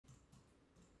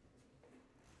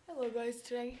Hello guys,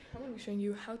 today I'm going to be showing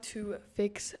you how to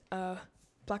fix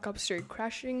Black Ops 3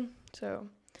 crashing, so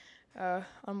on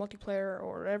multiplayer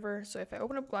or whatever. So if I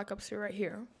open up Black Ops 3 right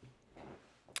here,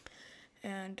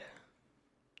 and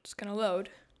it's going to load,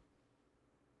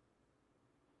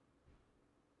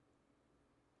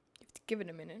 you have to give it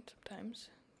a minute sometimes.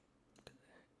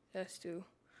 It has to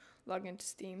log into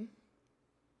Steam.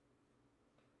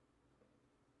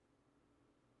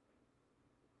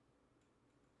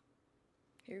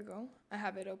 Here you go, I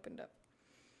have it opened up.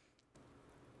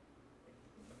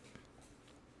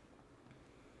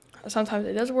 Sometimes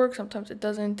it does work, sometimes it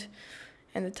doesn't,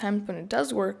 and the times when it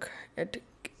does work, it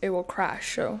will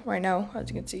crash. So right now, as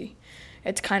you can see,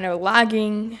 it's kind of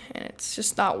lagging and it's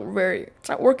just not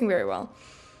working very well.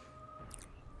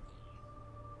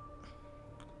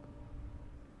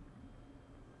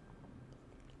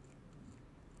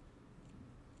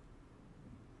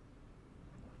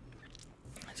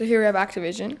 So here we have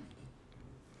Activision.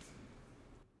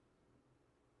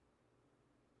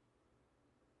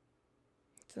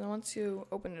 So once you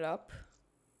open it up,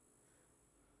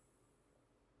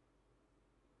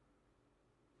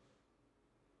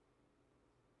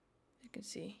 you can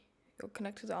see it'll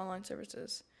connect to the online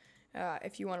services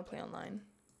if you want to play online.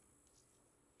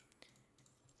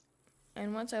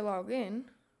 And once I log in,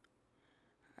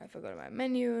 if I go to my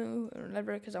menu or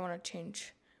whatever, because I want to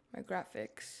change my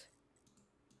graphics,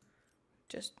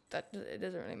 just that it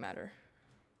doesn't really matter.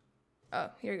 Oh,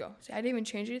 here you go. See, I didn't even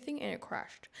change anything and it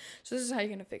crashed. So this is how you're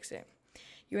going to fix it.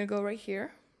 You want to go right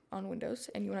here on Windows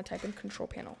and you want to type in Control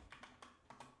Panel.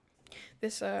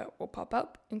 This will pop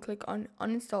up and click on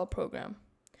Uninstall Program.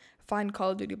 Find Call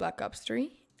of Duty Black Ops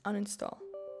 3, uninstall.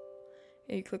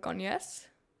 And you click on Yes.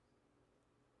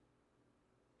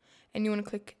 And you want to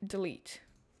click Delete.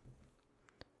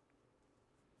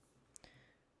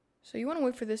 So you want to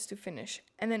wait for this to finish.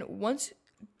 And then once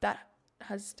that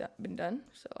has been done,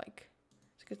 so like,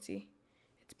 as you can see,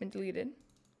 it's been deleted.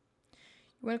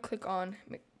 You want to click on,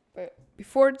 but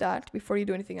before you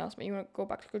do anything else, you want to go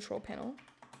back to Control Panel.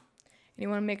 And you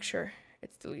want to make sure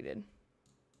it's deleted.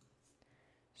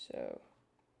 So,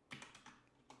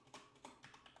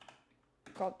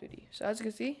 Call of Duty. So as you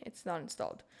can see, it's not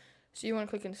installed. So you want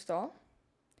to click Install.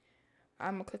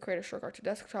 I'm going to click Create a Shortcut to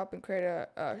Desktop and create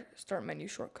a Start Menu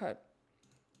shortcut.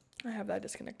 I have that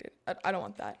disconnected. I don't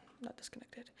want that, not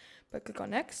disconnected. But click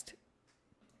on Next,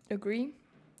 Agree,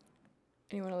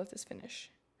 and you want to let this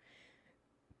finish.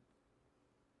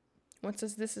 Once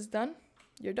this is done,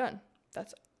 you're done.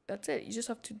 That's it. You just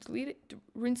have to delete it, to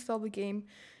reinstall the game,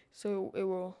 so it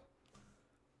will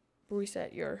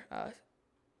reset your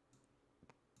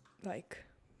like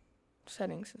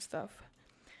settings and stuff.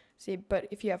 See, but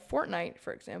if you have Fortnite,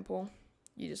 for example,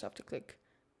 you just have to click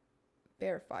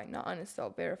Verify, not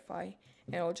uninstall, Verify,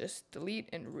 and it'll just delete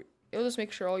and it'll just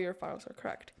make sure all your files are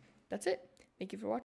correct. That's it. Thank you for watching.